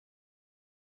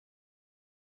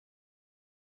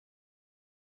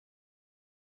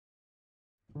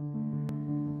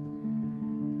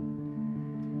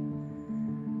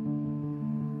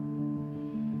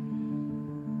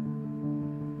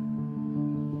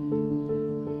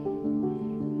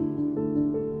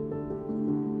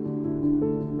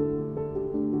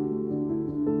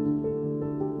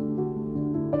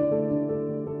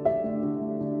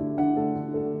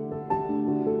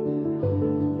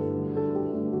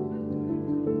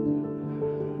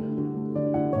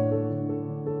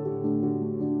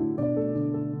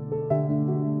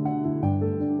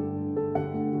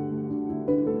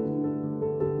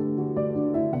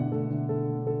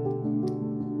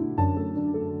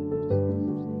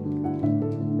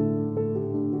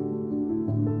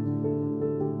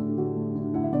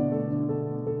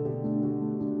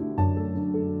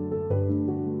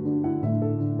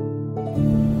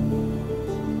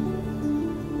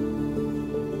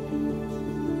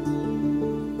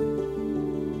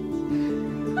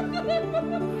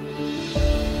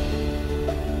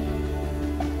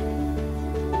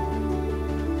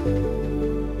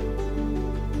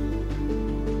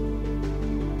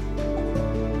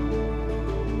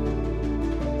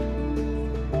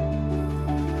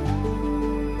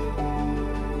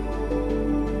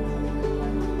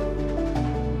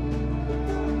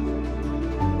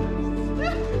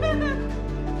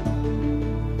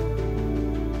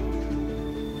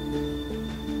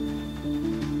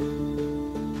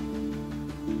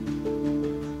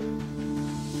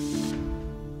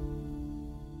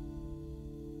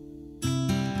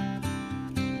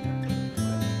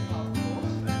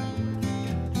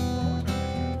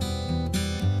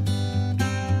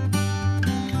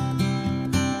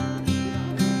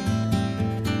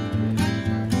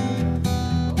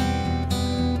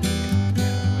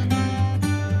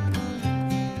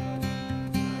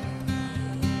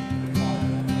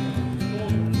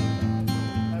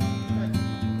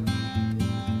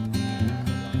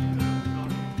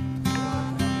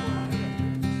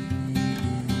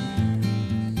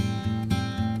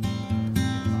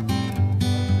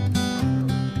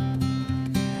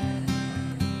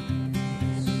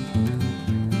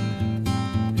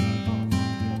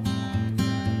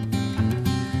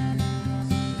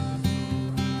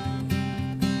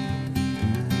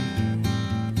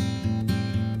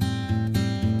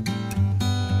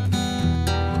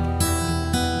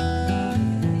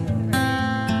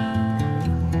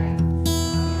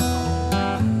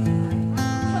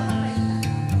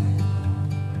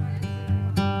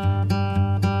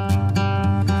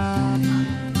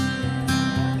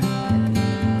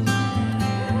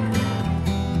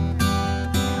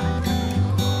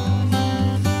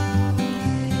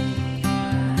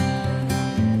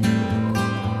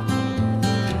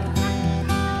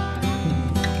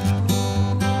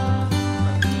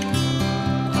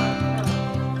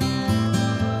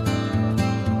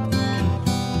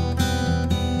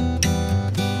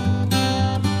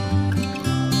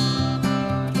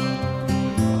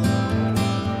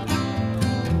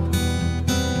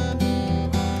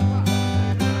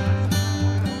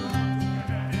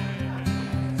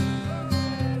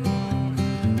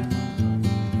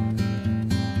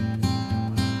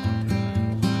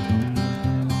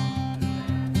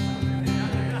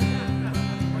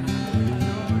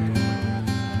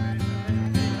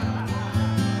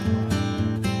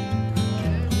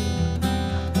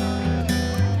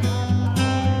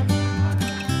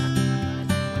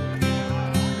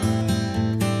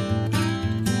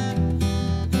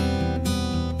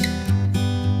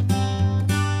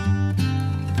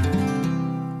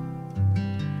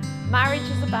Marriage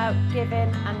is about giving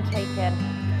and taking,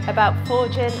 about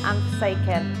forging and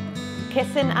forsaking,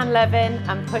 kissing and loving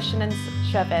and pushing and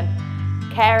shoving,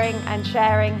 caring and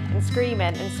sharing and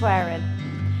screaming and swearing,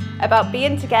 about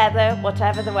being together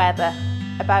whatever the weather,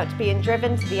 about being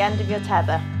driven to the end of your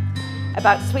tether,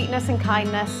 about sweetness and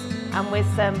kindness and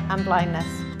wisdom and blindness.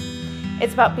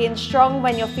 It's about being strong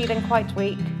when you're feeling quite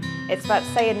weak. It's about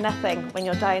saying nothing when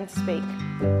you're dying to speak.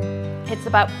 It's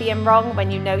about being wrong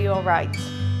when you know you're right.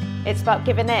 It's about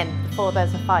giving in before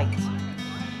there's a fight.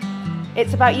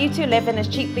 It's about you two living as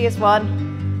cheaply as one.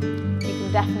 You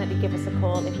can definitely give us a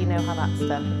call if you know how that's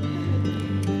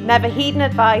done. Never heeding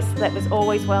advice that was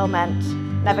always well meant.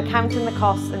 Never counting the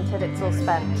costs until it's all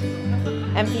spent.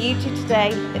 And for you two today,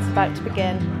 it's about to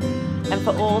begin. And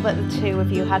for all that the two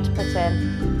of you had to put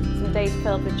in. Some days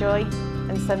filled with joy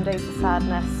and some days with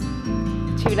sadness.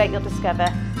 Too late you'll discover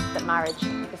that marriage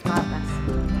is madness.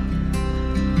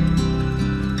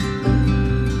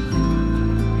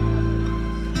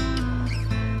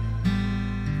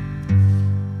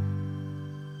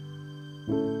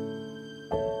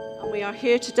 We are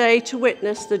here today to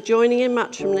witness the joining in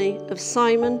matrimony of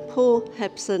Simon Paul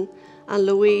Hebson and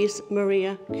Louise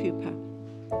Maria Cooper.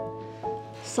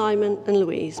 Simon and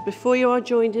Louise, before you are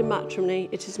joined in matrimony,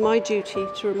 it is my duty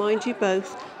to remind you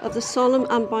both of the solemn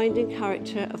and binding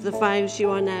character of the vows you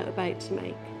are now about to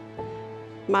make.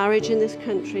 Marriage in this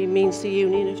country means the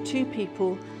union of two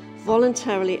people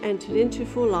voluntarily entered into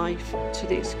for life to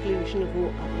the exclusion of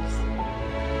all others.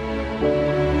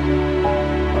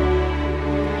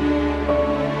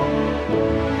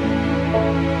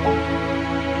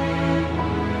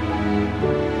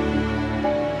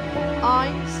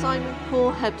 I, Simon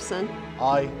Paul Hebson.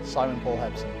 I, Simon Paul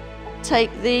Hebson.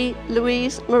 Take thee,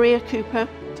 Louise Maria Cooper.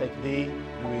 Take thee,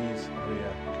 Louise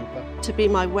Maria Cooper. To be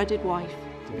my wedded wife.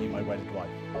 To be my wedded wife.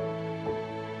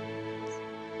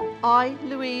 I,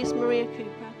 Louise Maria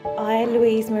Cooper. I,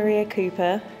 Louise Maria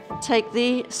Cooper. Take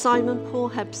thee, Simon Paul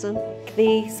Hebson.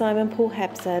 Thee, Simon Paul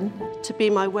Hebson. To be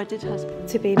my wedded husband.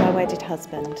 To be my wedded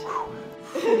husband.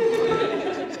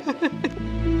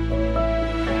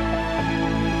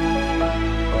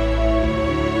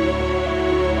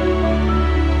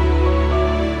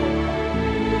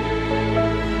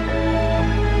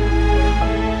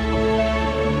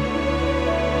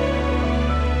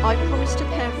 I promise to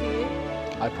care for you.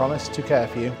 I promise to care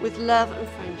for you. With love and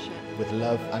friendship. With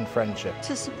love and friendship.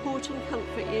 To support and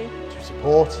comfort you. To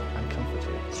support and comfort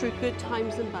you. Through good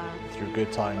times and bad. Through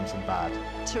good times and bad.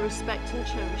 To respect and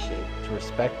cherish you. To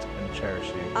respect and cherish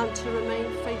you. And to remain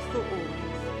faithful always.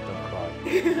 Don't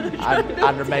cry.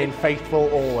 and remain faithful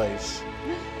always.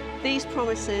 These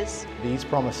promises. These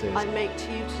promises. I make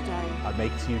to you today. I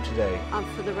make to you today. And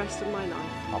for the rest of my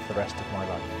life. And for the rest of my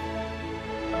life.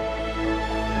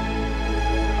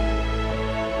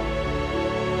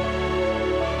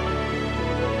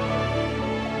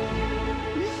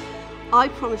 I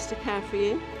promise to care for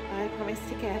you. I promise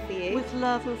to care for you. With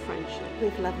love and friendship.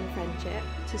 With love and friendship.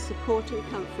 To support and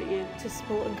comfort you. To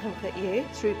support and comfort you.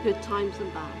 Through good times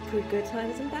and bad. Through good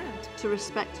times and bad. To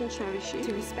respect and cherish you.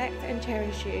 To respect and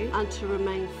cherish you. And to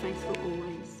remain faithful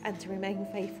always. And to remain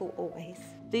faithful always.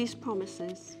 These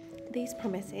promises. These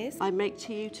promises. I make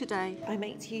to you today. I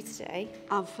make to you today.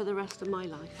 And for the rest of my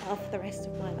life. And for the rest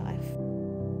of my life.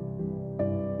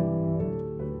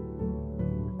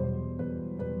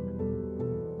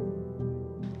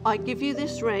 I give you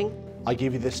this ring. I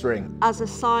give you this ring. As a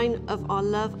sign of our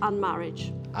love and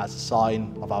marriage. As a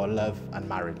sign of our love and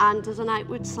marriage. And as an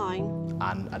outward sign.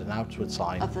 And as an outward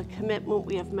sign. Of the commitment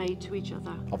we have made to each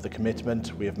other. Of the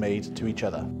commitment we have made to each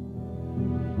other.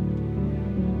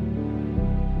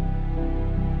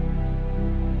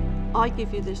 I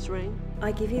give you this ring.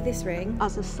 I give you this ring.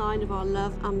 As a sign of our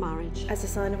love and marriage. As a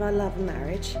sign of our love and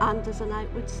marriage. And as an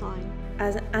outward sign.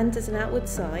 And as an outward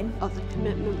sign. Of the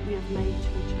commitment we have made to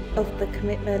each other. Of the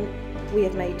commitment we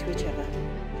have made to each other.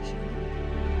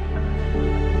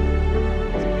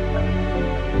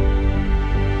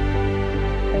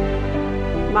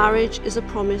 Marriage is a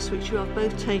promise which you have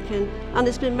both taken and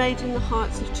has been made in the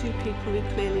hearts of two people who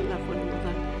clearly love one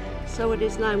another. So it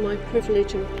is now my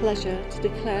privilege and pleasure to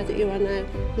declare that you are now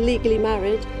legally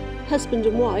married, husband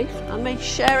and wife, and may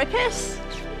share a kiss.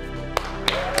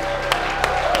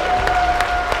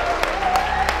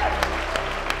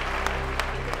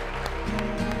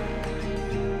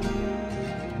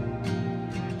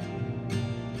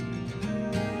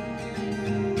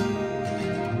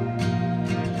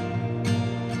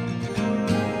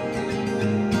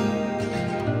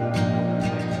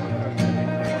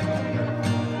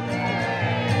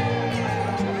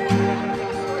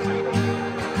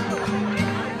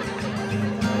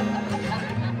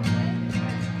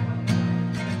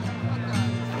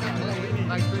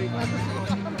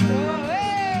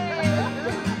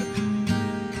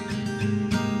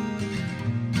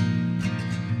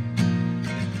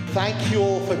 Thank you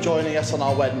all for joining us on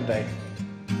our wedding day.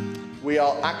 We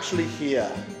are actually here.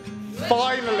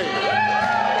 Finally!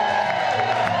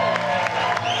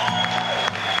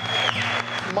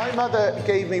 My mother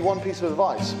gave me one piece of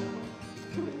advice.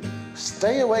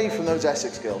 Stay away from those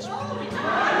Essex girls.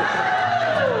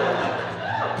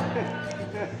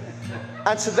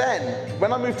 And so then,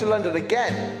 when I moved to London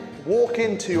again, walk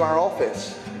into our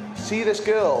office, see this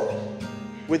girl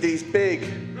with these big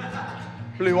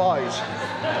blue eyes.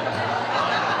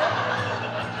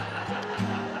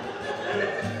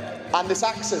 And this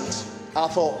accent. And I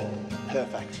thought,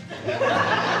 perfect.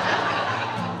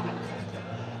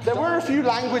 There were a few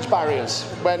language barriers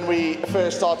when we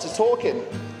first started talking.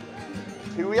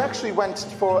 We actually went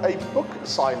for a book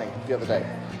signing the other day.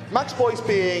 Max Boyce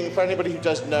being, for anybody who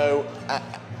doesn't know,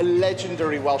 a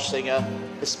legendary Welsh singer,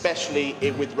 especially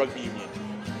with rugby union.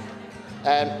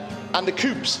 And the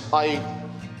Coops,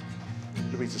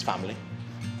 Louise's family,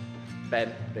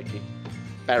 Ben, Vicky,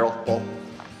 Beryl, Paul.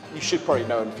 You should probably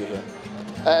know him if you're here.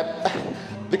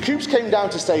 The Coops came down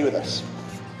to stay with us.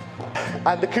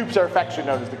 And the Coops are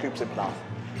affectionately known as the Coops in Bath.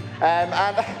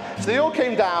 So they all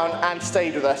came down and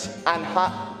stayed with us. And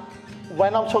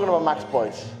when I'm talking about Max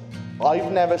Boyce,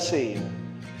 I've never seen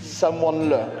someone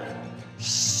look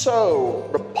so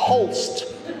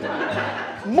repulsed,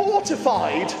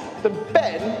 mortified than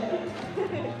Ben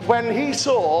when he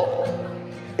saw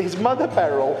his mother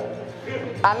Beryl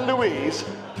and Louise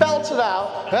belted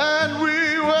out, and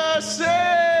we were singing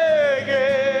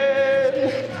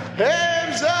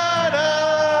hymns and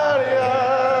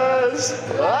arias,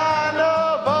 land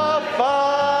of our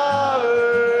fathers,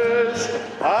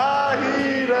 I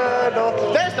heeded not.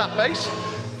 There's that face.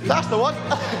 That's the one.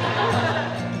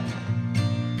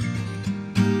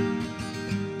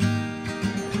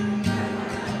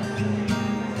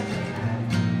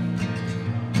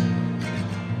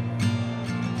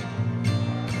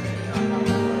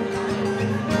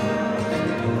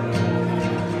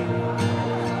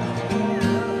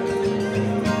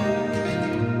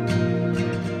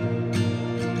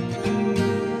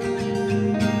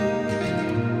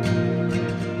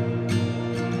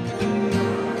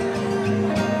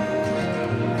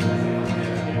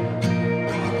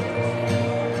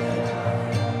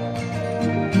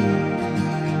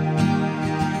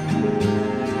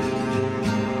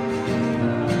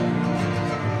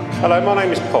 Hello, my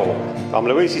name is Paul. I'm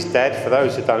Louise's dad, for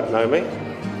those who don't know me.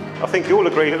 I think you all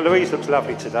agree that Louise looks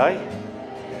lovely today.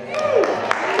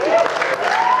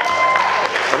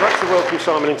 I'd like to welcome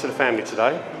Simon into the family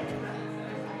today.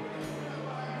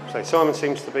 So Simon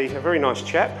seems to be a very nice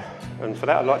chap, and for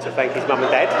that I'd like to thank his mum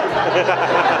and dad.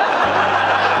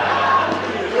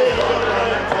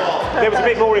 There was a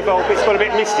bit more involved, but it's got a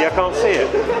bit misty, I can't see it.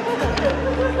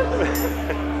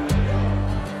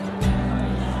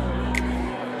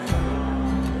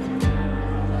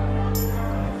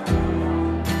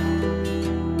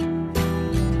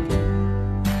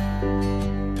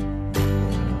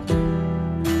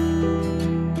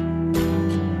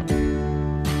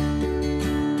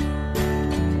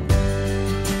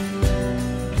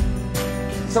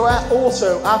 So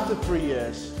also, after 3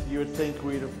 years, you would think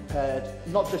we'd have prepared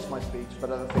not just my speech, but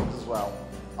other things as well.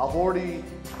 I've already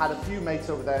had a few mates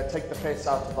over there take the piss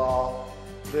out of our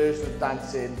version of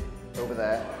dancing over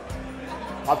there.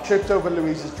 I've tripped over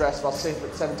Louise's dress about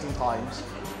 17 times.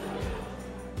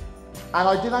 And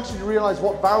I didn't actually realise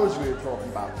what vows we were talking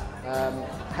about.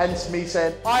 Hence me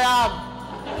saying, I am!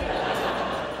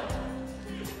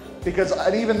 Because,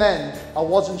 and even then, I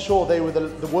wasn't sure they were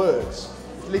the words.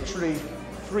 Literally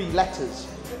 3 letters.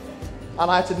 And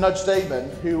I had to nudge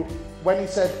Damon, who, when he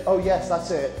said, oh yes,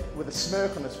 that's it, with a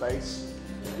smirk on his face,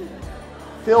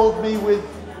 filled me with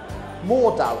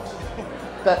more doubt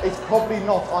that it's probably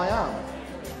not I am.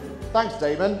 Thanks,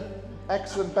 Damon.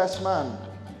 Excellent best man.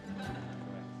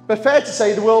 But fair to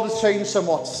say, the world has changed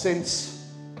somewhat since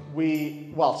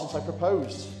since I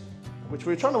proposed, which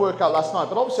we were trying to work out last night,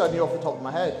 but obviously I knew off the top of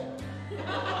my head.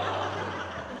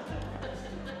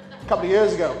 A couple of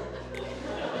years ago.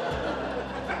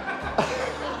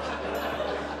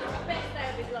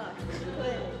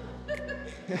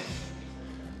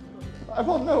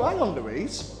 Well, no, hang on,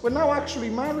 Louise. We're now actually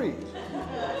married.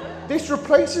 This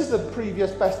replaces the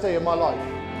previous best day of my life.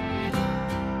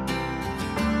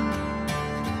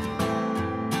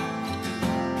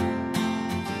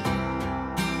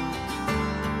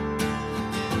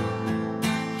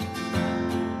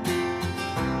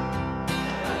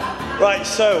 Right,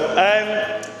 so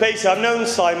basically I've known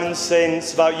Simon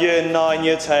since about year 9,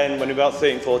 year 10, when we were about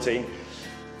 13, 14.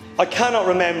 I cannot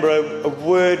remember a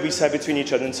word we said between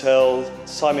each other until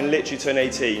Simon literally turned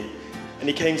 18. And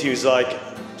he came to you, he was like,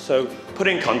 so put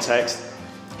in context,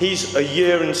 he's a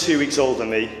year and 2 weeks older than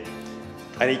me.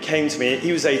 And he came to me,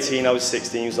 he was 18, I was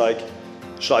 16, he was like,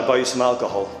 should I buy you some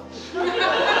alcohol?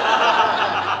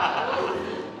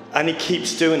 And he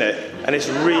keeps doing it, and it's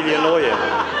really annoying,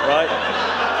 right?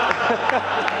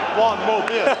 One more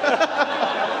beer.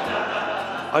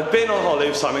 I've been on holiday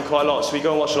with Simon quite a lot, so we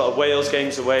go and watch a lot of Wales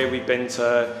games away. We've been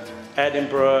to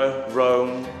Edinburgh,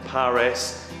 Rome,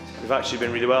 Paris. We've actually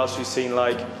been really well, so we've seen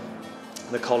like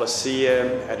the Colosseum,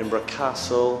 Edinburgh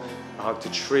Castle, Arc de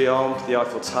Triomphe, the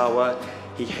Eiffel Tower.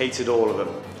 He hated all of them,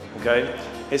 okay?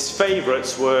 His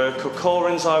favourites were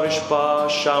Corcoran's Irish Bar,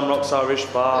 Shamrock's Irish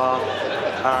Bar,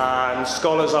 and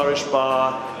Scholar's Irish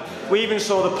Bar. We even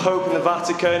saw the Pope in the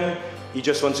Vatican. He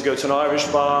just wanted to go to an Irish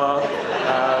bar.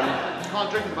 Can't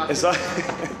drink in the Vatican. It's like,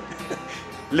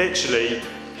 literally,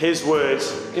 his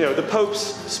words, you know, the Pope's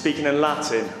speaking in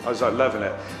Latin. I was like loving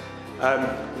it.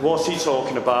 What's he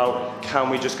talking about? Can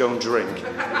we just go and drink?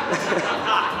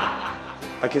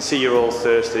 I can see you're all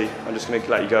thirsty. I'm just going to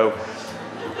let you go.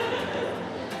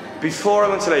 Before I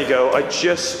want to let you go, I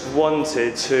just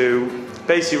wanted to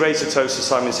basically raise a toast to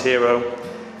Simon's hero.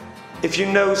 If you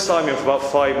know Simon for about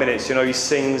 5 minutes, you know he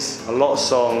sings a lot of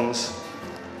songs.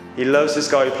 He loves this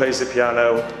guy who plays the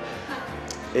piano.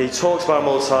 He talks about him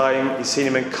all the time. He's seen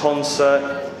him in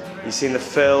concert. He's seen the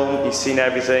film. He's seen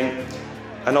everything.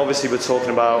 And obviously we're talking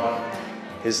about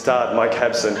his dad, Mike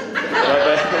Hebson.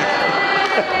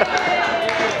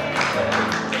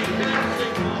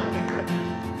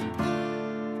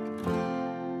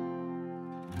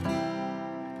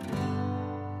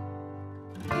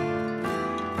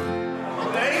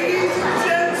 Ladies and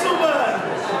gentlemen,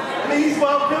 please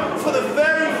welcome for the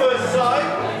very first time,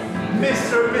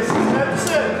 Mr. and Mrs.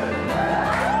 Hebson.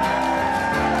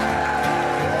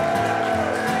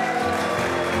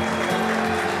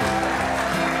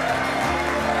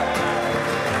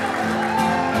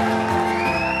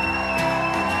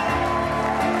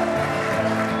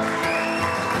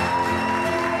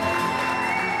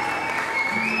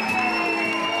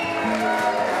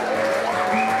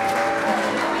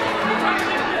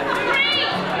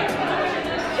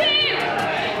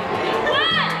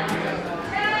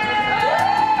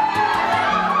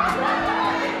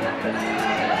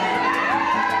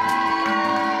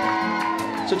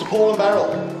 So to Paul and Beryl,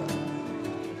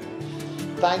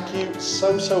 thank you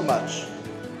so much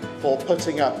for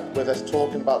putting up with us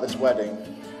talking about this wedding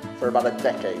for about a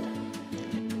decade.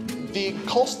 The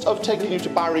cost of taking you to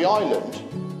Barry Island,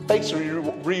 basically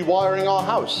rewiring our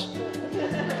house.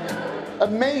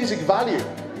 Amazing value.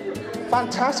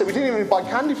 Fantastic, we didn't even buy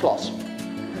candy floss.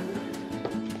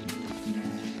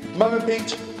 Mum and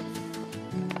Pete,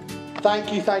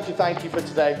 thank you for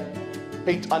today.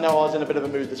 Pete, I know I was in a bit of a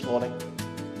mood this morning.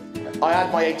 I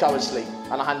had my 8 hours sleep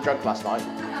and I hadn't drunk last night.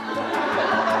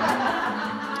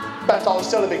 But I was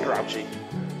still a bit grouchy.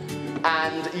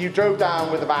 And you drove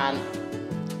down with the van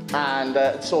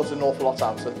and sorted an awful lot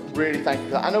out, so really thank you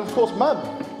for that. And of course, Mum,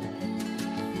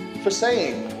 for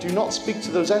saying, do not speak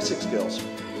to those Essex girls.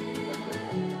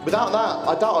 Without that,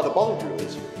 I doubt I'd have bothered you,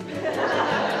 Louise.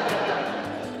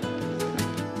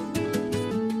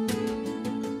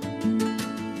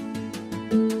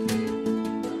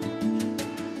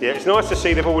 Yeah, it's nice to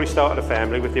see they've already started a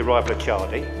family with the arrival of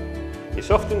Charlie. It's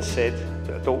often said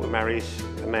that a daughter marries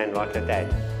a man like her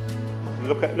dad.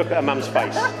 Look at her mum's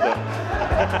face.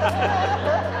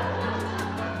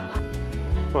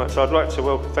 Right, so I'd like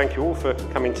to thank you all for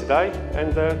coming today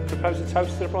and propose a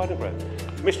toast to the bride and groom.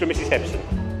 Mr. and Mrs. Hebson.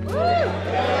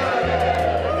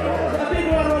 A big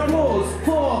round of applause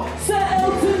for Sir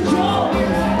Elton John.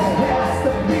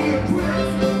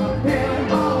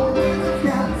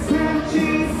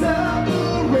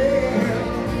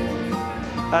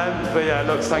 But yeah,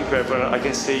 look, thank you everyone. I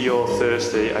can see you're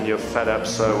thirsty and you're fed up,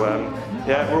 so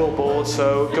yeah, we're all bored,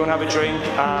 so go and have a drink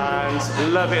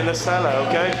and love it in the cellar,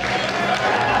 okay?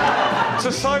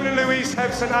 To Simon, Louise,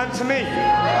 Hebson and to me.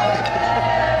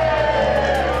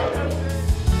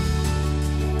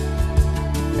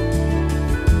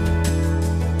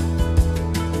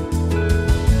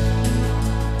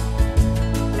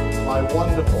 My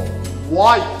wonderful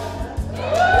wife.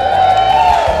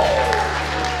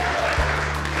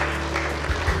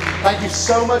 Thank you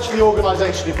so much for the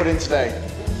organisation you put in today.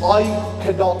 I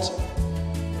cannot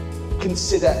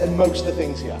consider most of the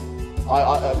things here.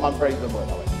 I'm braver than word,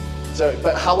 aren't I? So,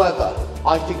 but however,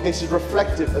 I think this is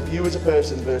reflective of you as a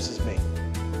person versus me.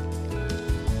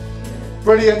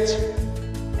 Brilliant,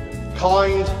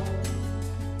 kind,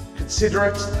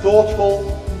 considerate,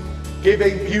 thoughtful,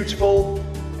 giving, beautiful,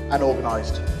 and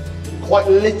organised. Quite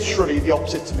literally the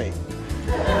opposite to me.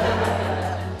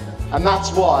 And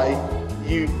that's why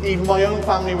even my own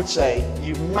family would say,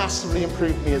 you've massively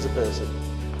improved me as a person.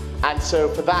 And so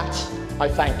for that, I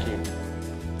thank you.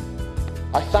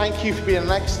 I thank you for being an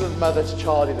excellent mother to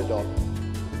Charlie the dog.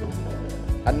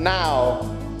 And now,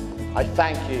 I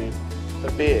thank you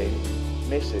for being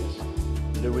Mrs.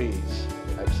 Louise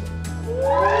Hebson.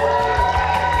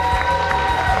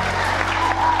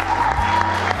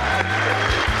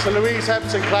 So Louise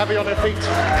Hebson, clapping on her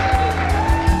feet.